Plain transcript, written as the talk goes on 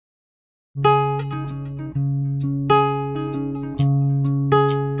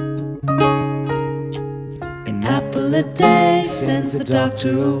a day sends the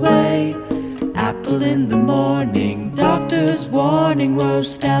doctor away. Apple in the morning, doctor's warning.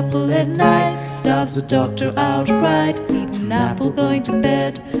 Roast apple at night, starves the doctor outright. Eat an apple going to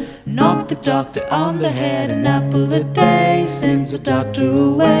bed, knock the doctor on the head. An apple a day sends the doctor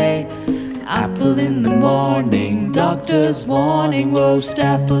away. Apple in the morning, doctor's warning. Roast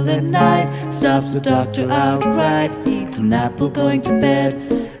apple at night, starves the doctor outright. Eat an apple going to bed,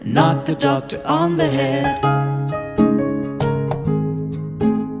 knock the doctor on the head.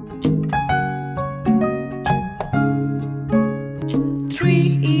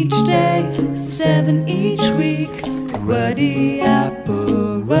 Each day, 7 each week. Ruddy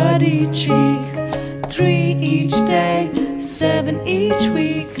apple, ruddy cheek. 3 each day, 7 each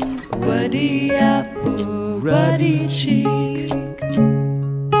week. Ruddy apple, ruddy cheek.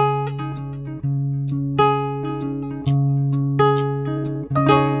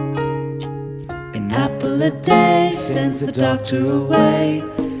 An apple a day sends the doctor away.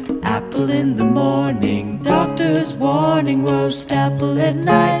 Apple in the morning, doctor's warning. Roast apple at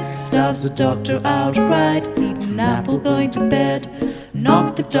night, starves the doctor outright. Eat an apple going to bed,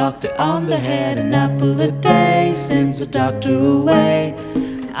 knock the doctor on the head. An apple a day sends the doctor away.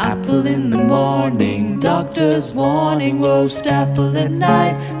 Apple in the morning, doctor's warning. Roast apple at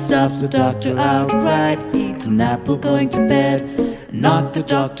night, starves the doctor outright. Eat an apple going to bed, knock the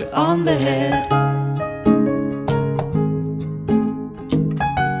doctor on the head.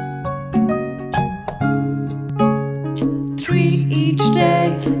 3 each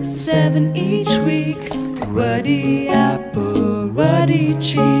day, 7 each week. Ruddy apple, ruddy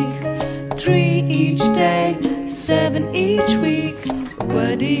cheek. 3 each day, 7 each week.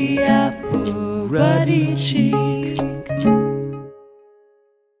 Ruddy apple, ruddy cheek.